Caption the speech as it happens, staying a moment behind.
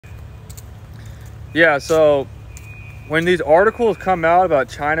Yeah, so when these articles come out about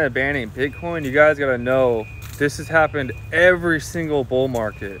China banning Bitcoin, you guys got to know this has happened every single bull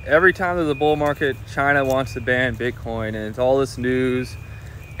market. Every time there's a bull market, China wants to ban Bitcoin, and it's all this news.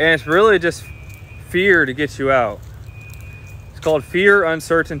 And it's really just fear to get you out. It's called fear,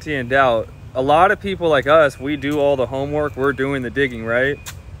 uncertainty, and doubt. A lot of people like us, we do all the homework, we're doing the digging, right?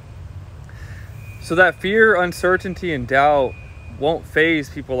 So that fear, uncertainty, and doubt won't faze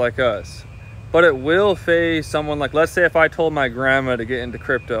people like us. But it will faze someone like, let's say if I told my grandma to get into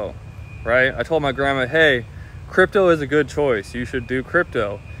crypto, right? I told my grandma, hey, crypto is a good choice. You should do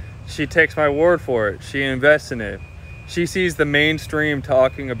crypto. She takes my word for it. She invests in it. She sees the mainstream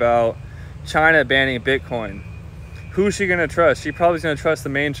talking about China banning Bitcoin. Who's she gonna trust? She probably is gonna trust the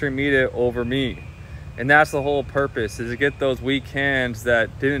mainstream media over me. And that's the whole purpose, is to get those weak hands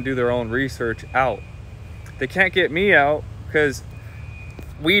that didn't do their own research out. They can't get me out because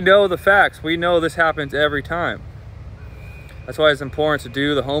we know the facts. We know this happens every time. That's why it's important to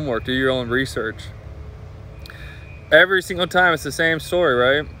do the homework, do your own research. Every single time it's the same story,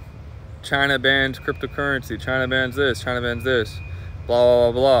 right? China bans cryptocurrency, China bans this, China bans this,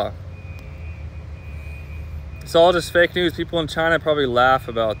 blah, blah, blah, blah. It's all just fake news. People in China probably laugh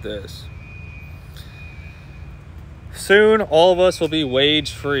about this. Soon, all of us will be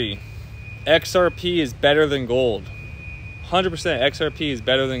wage free. XRP is better than gold. 100% XRP is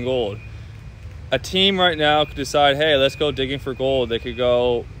better than gold. A team right now could decide, hey, let's go digging for gold. They could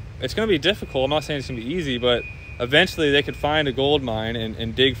go, it's going to be difficult. I'm not saying it's going to be easy, but eventually they could find a gold mine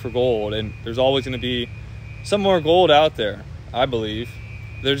and dig for gold. And there's always going to be some more gold out there, I believe.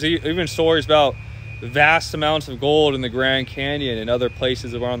 There's even stories about vast amounts of gold in the Grand Canyon and other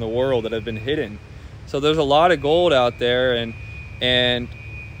places around the world that have been hidden. So there's a lot of gold out there. And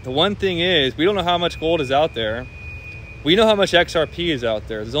the one thing is, we don't know how much gold is out there. We know how much XRP is out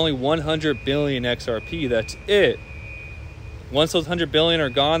there. There's only 100 billion XRP. That's it. Once those 100 billion are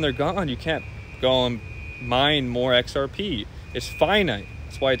gone, they're gone. You can't go and mine more XRP. It's finite.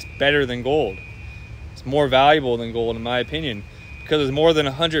 That's why it's better than gold. It's more valuable than gold, in my opinion. Because there's more than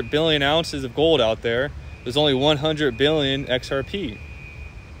 100 billion ounces of gold out there. There's only 100 billion XRP,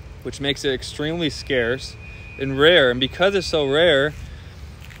 which makes it extremely scarce and rare. And because it's so rare,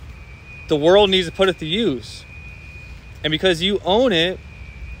 the world needs to put it to use. And because you own it,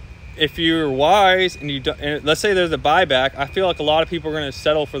 if you're wise and and let's say there's a buyback, I feel like a lot of people are going to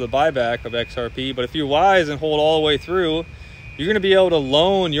settle for the buyback of XRP. But if you're wise and hold all the way through, you're going to be able to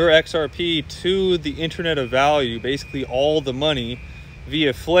loan your XRP to the Internet of Value, basically all the money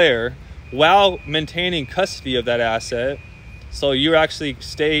via Flare, while maintaining custody of that asset. So you actually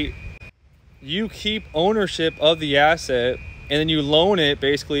you keep ownership of the asset, and then you loan it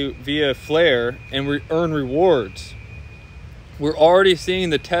basically via Flare and earn rewards. We're already seeing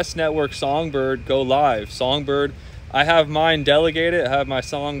the test network Songbird go live. Songbird, I have mine delegated. I have my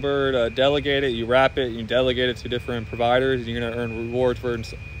Songbird delegated. You wrap it, you delegate it to different providers, and you're going to earn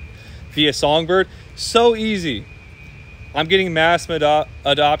rewards via Songbird. So easy. I'm getting mass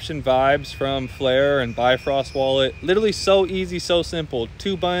adoption vibes from Flare and Bifrost Wallet. Literally so easy, so simple.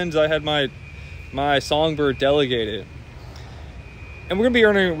 2 buttons, I had my Songbird delegated. And we're going to be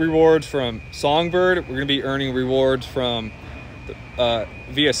earning rewards from Songbird. We're going to be earning rewards from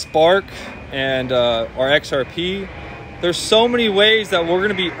via Spark and our XRP. There's so many ways that we're going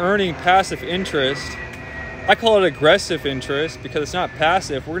to be earning passive interest. I call it aggressive interest because it's not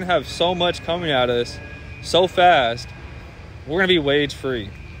passive. We're going to have so much coming at us so fast. We're going to be wage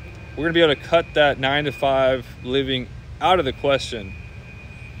free. We're going to be able to cut that 9-to-5 living out of the question.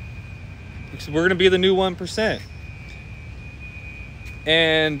 We're going to be the new 1%.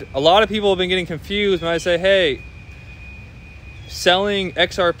 And a lot of people have been getting confused when I say, hey, selling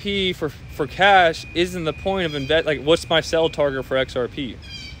XRP for cash isn't the point of like, what's my sell target for XRP?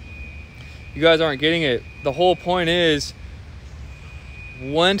 You guys aren't getting it. The whole point is,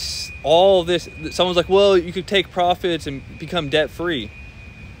 once all this, someone's like, well, you could take profits and become debt free.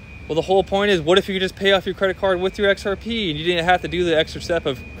 Well, the whole point is, what if you could just pay off your credit card with your XRP and you didn't have to do the extra step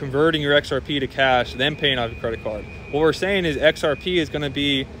of converting your XRP to cash, then paying off your credit card? What we're saying is XRP is going to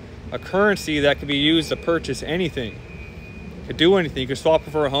be a currency that can be used to purchase anything. You could do anything. You could swap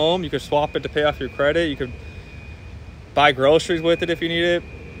it for a home. You could swap it to pay off your credit. You could buy groceries with it if you need it.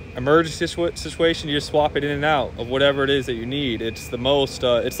 Emergency situation, you just swap it in and out of whatever it is that you need. It's the most,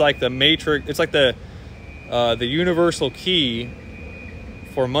 it's like the matrix, it's like the universal key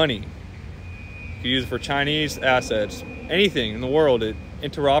for money. You can use it for Chinese assets, anything in the world, it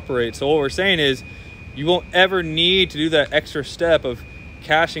interoperates. So what we're saying is, you won't ever need to do that extra step of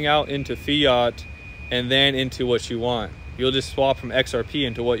cashing out into fiat and then into what you want. You'll just swap from XRP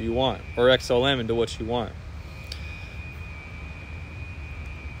into what you want, or XLM into what you want.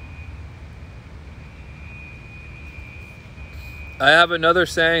 I have another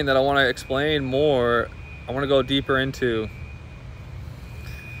saying that I want to explain more. I want to go deeper into.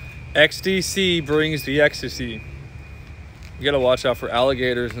 XDC brings the ecstasy. You got to watch out for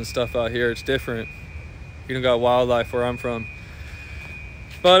alligators and stuff out here. It's different. You don't got wildlife where I'm from.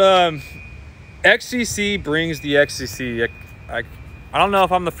 But XDC brings the ecstasy. I don't know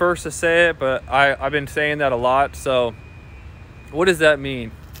if I'm the first to say it, but I've been saying that a lot. So what does that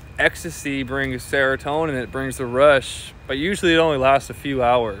mean? Ecstasy brings serotonin, it brings the rush, but usually it only lasts a few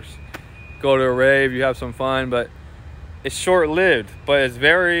hours. Go to a rave, you have some fun, but it's short-lived. But it's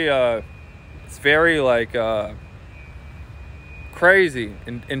very like crazy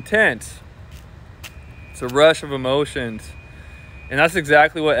and intense. It's a rush of emotions, and that's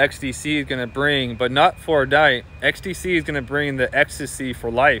exactly what XDC is going to bring, but not for a night. XDC is going to bring the ecstasy for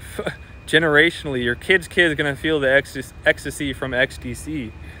life. Generationally, your kid's kid is going to feel the ecstasy from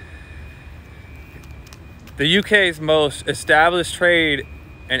XDC. The UK's most established trade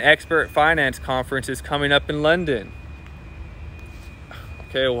and expert finance conference is coming up in London.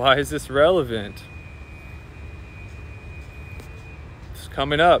 Okay, why is this relevant? It's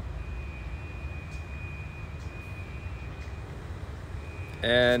coming up.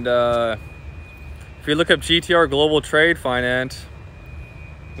 And if you look up GTR Global Trade Finance,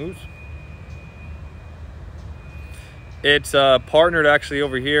 it's partnered actually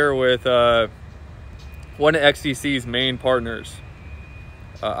over here with one of XDC's main partners,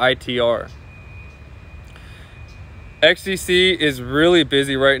 ITR. XDC is really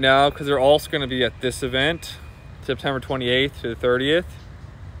busy right now because they're also going to be at this event, September 28th to the 30th.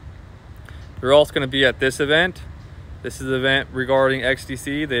 They're also going to be at this event. This is an event regarding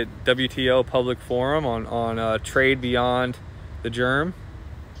XDC, the WTO Public Forum on trade beyond the germ.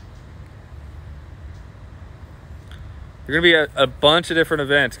 There are going to be a bunch of different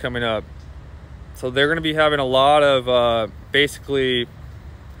events coming up. So they're going to be having a lot of basically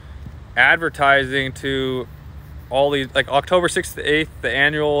advertising to all these, like October 6th to 8th, the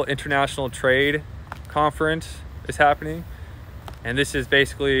annual International Trade Conference is happening. And this is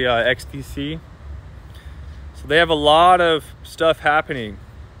basically XDC. So they have a lot of stuff happening.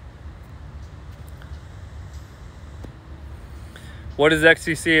 What is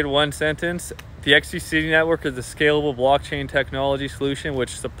XDC in one sentence? The XDC network is a scalable blockchain technology solution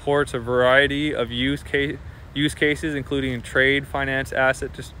which supports a variety of use cases, including trade, finance, asset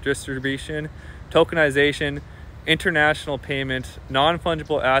distribution, tokenization, international payments,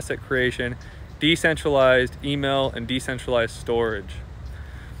 non-fungible asset creation, decentralized email, and decentralized storage.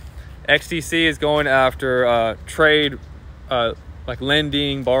 XDC is going after trade, like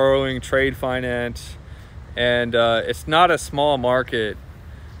lending, borrowing, trade finance, and it's not a small market.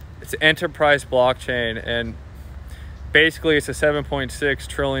 It's an enterprise blockchain, and basically it's a $7.6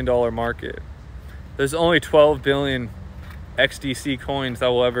 trillion market. There's only 12 billion XDC coins that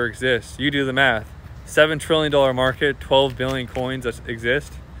will ever exist. You do the math. $7 trillion market, 12 billion coins that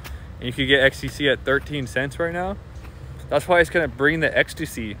exist, and you could get XDC at 13 cents right now. That's why it's going to bring the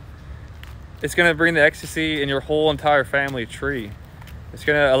ecstasy. It's going to bring the ecstasy in your whole entire family tree. It's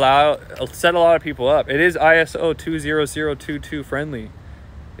going to set a lot of people up. It is ISO 20022 friendly.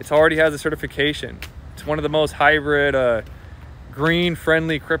 It already has a certification. It's one of the most hybrid, green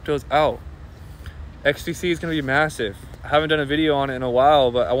friendly cryptos out. XDC is going to be massive. I haven't done a video on it in a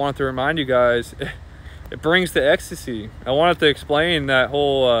while, but I wanted to remind you guys, it brings the ecstasy. I wanted to explain that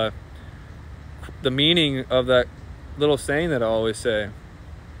whole, the meaning of that little saying that I always say.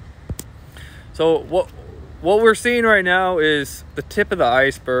 So what we're seeing right now is the tip of the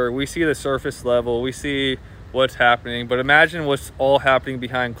iceberg. We see the surface level. We see what's happening, but imagine what's all happening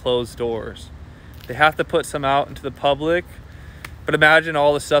behind closed doors. They have to put some out into the public, but imagine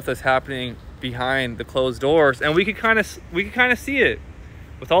all the stuff that's happening behind the closed doors, and we could kind of see it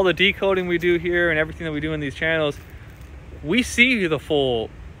with all the decoding we do here and everything that we do in these channels. We see the full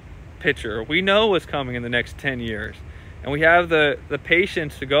picture. We know what's coming in the next 10 years, and we have the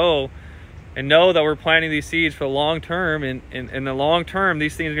patience to go and know that we're planting these seeds for the long term, and in the long term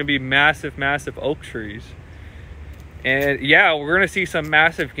these things are going to be massive oak trees. And yeah, we're going to see some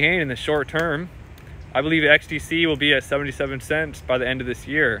massive gain in the short term. I believe XDC will be at 77 cents by the end of this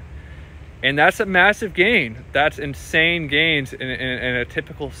year. And that's a massive gain. That's insane gains in a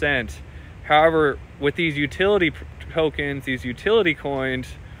typical sense. However, with these utility tokens, these utility coins,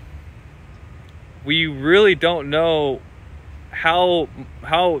 we really don't know how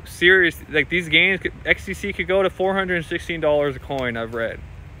serious, like these gains, XDC could go to $416 a coin, I've read.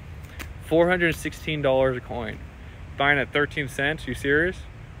 $416 a coin. buying at 13 cents. You serious?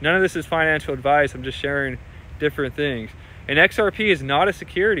 None of this is financial advice. I'm just sharing different things. And XRP is not a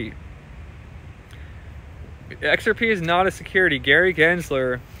security. XRP is not a security. Gary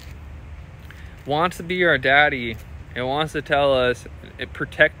Gensler wants to be our daddy and wants to tell us,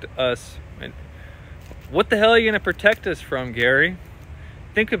 protect us. And what the hell are you going to protect us from, Gary?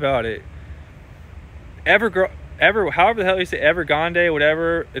 Think about it. However the hell you say, evergrande,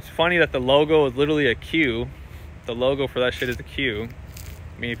 whatever. It's funny that the logo is literally a Q. The logo for that shit is a Q.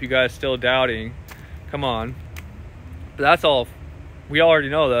 I mean, if you guys still doubting, come on. But that's all. We already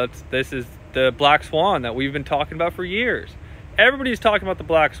know that this is the black swan that we've been talking about for years. Everybody's talking about the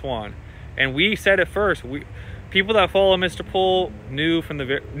black swan, and we said it first. People that follow Mr. Pool knew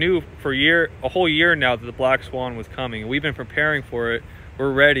for a whole year now that the black swan was coming. We've been preparing for it.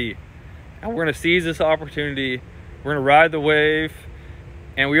 We're ready, and we're gonna seize this opportunity. We're gonna ride the wave,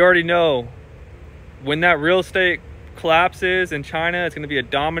 and we already know when that real estate collapses in China, it's gonna be a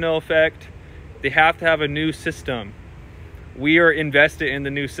domino effect. They have to have a new system. We are invested in the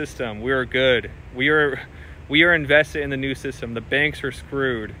new system. We are good. We are invested in the new system. The banks are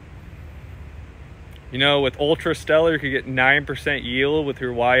screwed. You know, with Ultra Stellar, you could get 9% yield with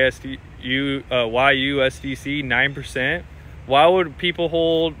your YUSDC, 9%. Why would people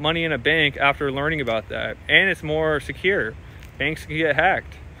hold money in a bank after learning about that? And it's more secure. Banks can get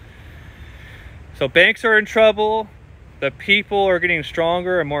hacked. So banks are in trouble. The people are getting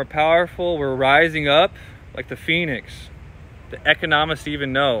stronger and more powerful. We're rising up like the phoenix. The economists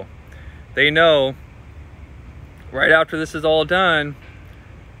even know. They know right after this is all done,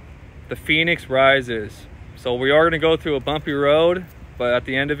 the phoenix rises. So we are going to go through a bumpy road, but at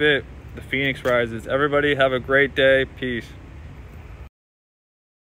the end of it, the phoenix rises. Everybody have a great day. Peace.